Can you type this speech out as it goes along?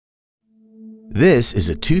This is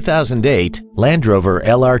a 2008 Land Rover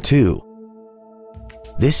LR2.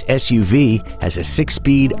 This SUV has a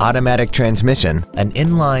 6-speed automatic transmission, an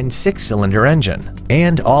inline 6-cylinder engine,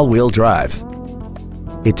 and all-wheel drive.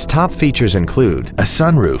 Its top features include a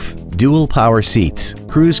sunroof, dual power seats,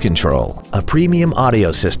 cruise control, a premium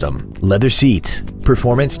audio system, leather seats,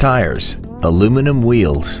 performance tires, aluminum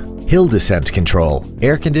wheels, hill descent control,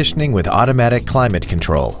 air conditioning with automatic climate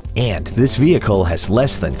control, and this vehicle has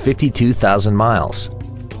less than 52,000 miles.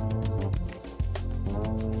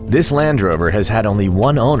 This Land Rover has had only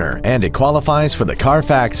one owner and it qualifies for the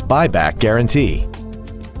Carfax buyback guarantee.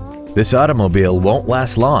 This automobile won't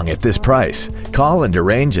last long at this price. Call and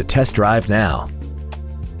arrange a test drive now.